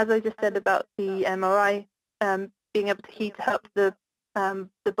 As I just said about the MRI, being able to heat up the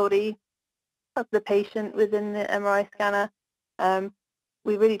body of the patient within the MRI scanner,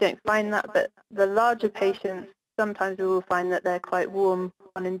 we really don't find that, but the larger patients, sometimes we will find that they're quite warm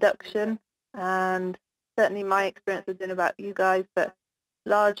on induction, and certainly my experience has been about you guys, but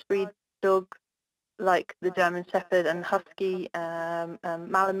large breed dogs like the German Shepherd and Husky,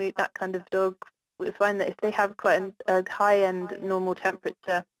 Malamute, that kind of dog, we find that if they have quite a high-end normal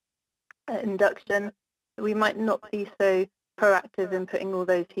temperature induction, we might not be so proactive in putting all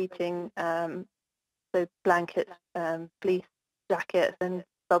those heating, so blankets, fleece jackets and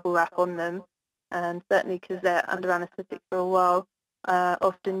bubble wrap on them, and certainly because they're under anaesthetic for a while,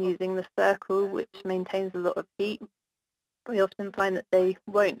 often using the circle, which maintains a lot of heat. We often find that they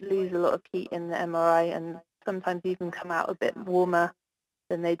won't lose a lot of heat in the MRI and sometimes even come out a bit warmer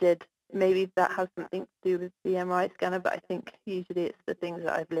than they did. Maybe that has something to do with the MRI scanner, but I think usually it's the things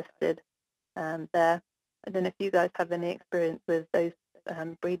that I've listed there. I don't know if you guys have any experience with those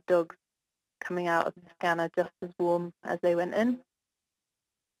breed dogs coming out of the scanner just as warm as they went in.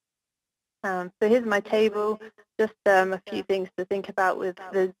 So here's my table, just a few things to think about with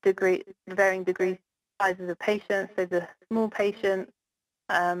the varying degree sizes of patients. So the small patients,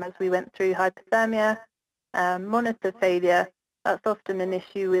 as we went through hypothermia, monitor failure, that's often an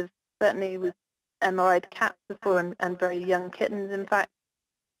issue with, certainly with MRI'd cats before and very young kittens, in fact.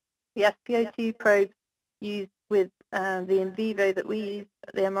 The SpO2 probes used with the in vivo that we use,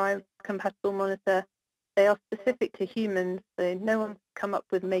 the MRI compatible monitor, they are specific to humans, so no one's come up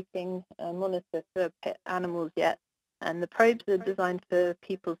with making a monitor for pet animals yet. And the probes are designed for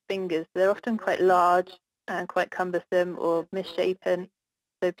people's fingers. They're often quite large and quite cumbersome or misshapen.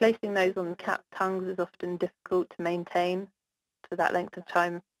 So placing those on cat tongues is often difficult to maintain for that length of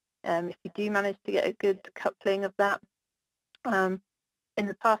time. If you do manage to get a good coupling of that. In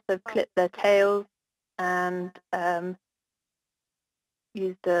the past, I've clipped their tails and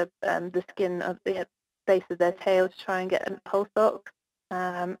used the skin of the base of their tail to try and get a pulse ox.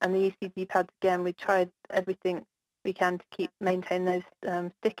 And the ECG pads, again, we tried everything we can to maintain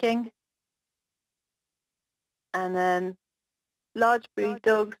those sticking. And then large breed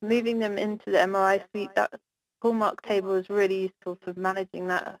dogs, moving them into the MRI suite, that hallmark table is really useful for managing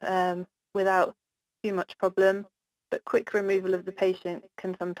that without too much problem. But quick removal of the patient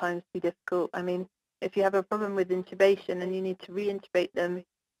can sometimes be difficult. I mean, if you have a problem with intubation and you need to re-intubate them,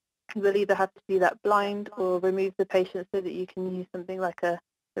 you will either have to do that blind or remove the patient so that you can use something like a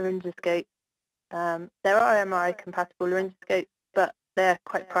laryngoscope. There are MRI-compatible laryngoscopes, but they're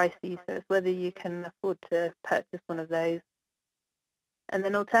quite pricey, so it's whether you can afford to purchase one of those. And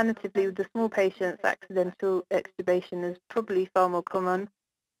then alternatively, with the small patients, accidental extubation is probably far more common.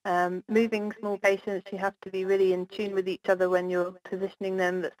 Moving small patients, you have to be really in tune with each other when you're positioning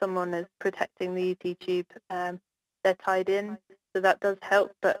them, that someone is protecting the ET tube. They're tied in, so that does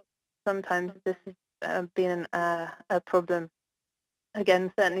help, but sometimes this has been a problem.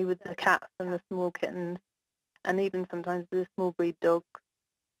 Again, certainly with the cats and the small kittens, and even sometimes with the small breed dogs.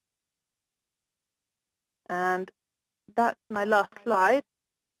 And that's my last slide.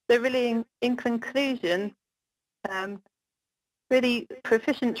 So really, in conclusion, really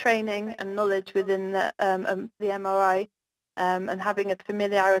proficient training and knowledge within the MRI and having a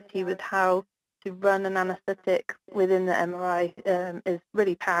familiarity with how to run an anaesthetic within the MRI is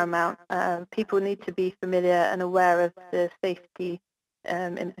really paramount. People need to be familiar and aware of the safety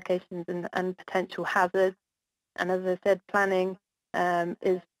implications and potential hazards. And as I said, planning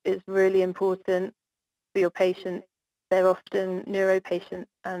is really important for your patients. They're often neuro patients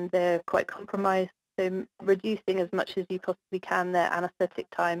and they're quite compromised. So reducing as much as you possibly can their anaesthetic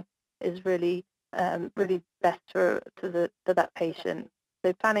time is really really best for that patient.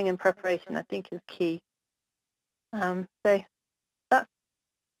 So planning and preparation, I think, is key. So that's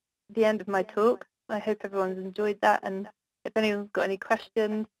the end of my talk. I hope everyone's enjoyed that, and if anyone's got any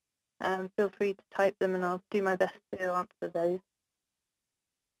questions, feel free to type them and I'll do my best to answer those.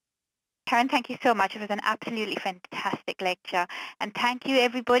 Karen, thank you so much. It was an absolutely fantastic lecture. And thank you,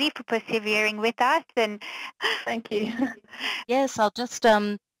 everybody, for persevering with us. And thank you. Yes, I'll just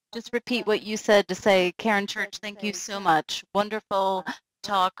repeat what you said to say, Karen Church, thank you so much. Wonderful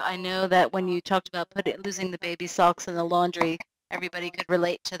talk. I know that when you talked about losing the baby socks in the laundry, everybody could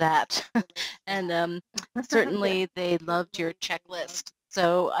relate to that. And certainly they loved your checklist.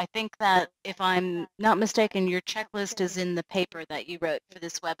 So I think that, if I'm not mistaken, your checklist is in the paper that you wrote for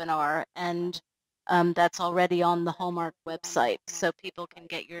this webinar, and that's already on the Hallmark website, so people can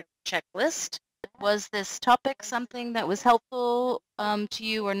get your checklist. Was this topic something that was helpful to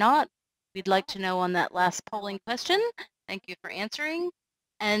you or not? We'd like to know on that last polling question. Thank you for answering.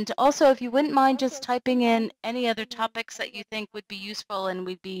 And also, if you wouldn't mind just typing in any other topics that you think would be useful, and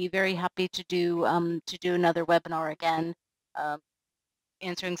we'd be very happy to do another webinar again,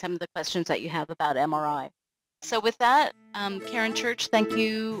 answering some of the questions that you have about MRI. So with that, Karen Church, thank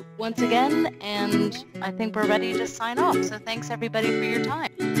you once again, and I think we're ready to sign off. So thanks everybody for your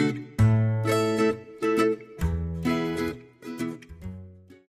time.